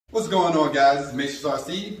What's going on, guys? It's Matrix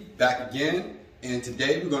RC back again, and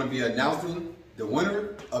today we're going to be announcing the winner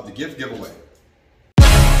of the gift giveaway.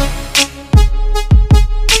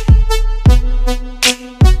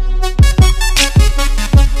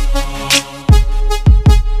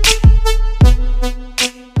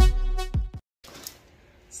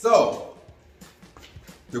 So,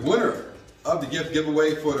 the winner of the gift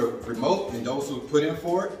giveaway for the remote and those who put in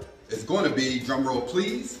for it is going to be, drum roll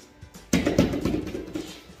please,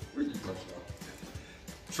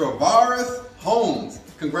 Travaris Holmes.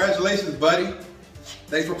 Congratulations, buddy.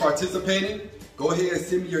 Thanks for participating. Go ahead and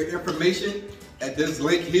send me your information at this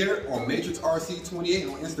link here on Matrix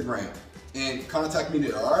RC28 on Instagram and contact me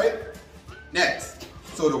there, all right? Next,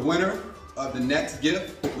 so the winner of the next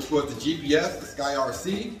gift, which was the GPS, the Sky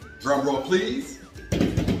RC, drum roll please.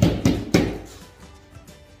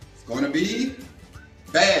 It's going to be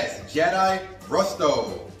Bass Jedi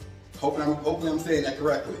Rusto. Hopefully I'm saying that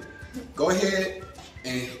correctly. Go ahead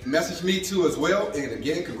and message me too as well. And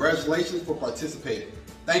again, congratulations for participating.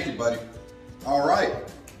 Thank you, buddy. All right.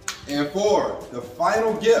 And for the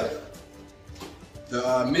final gift,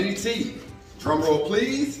 the Mini T, drum roll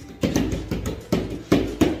please.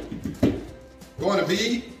 Going to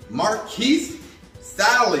be Marquise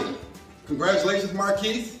Sally. Congratulations,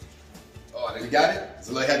 Marquise. Oh, you got it? It's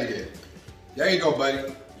a little heavy there. There you go, buddy.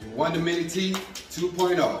 You won the Mini T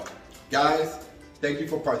 2.0. Guys, thank you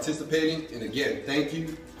for participating, and again, thank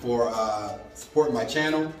you for supporting my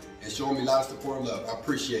channel and showing me a lot of support and love. I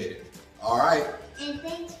appreciate it. All right. And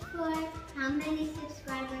thanks for how many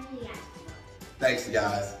subscribers we asked for. Thanks,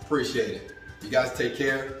 guys. Appreciate it. You guys take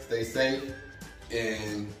care, stay safe,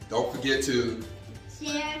 and don't forget to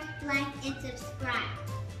share, like, and subscribe.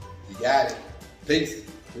 You got it. Peace.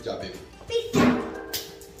 Good job, baby. Peace out.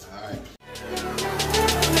 All right.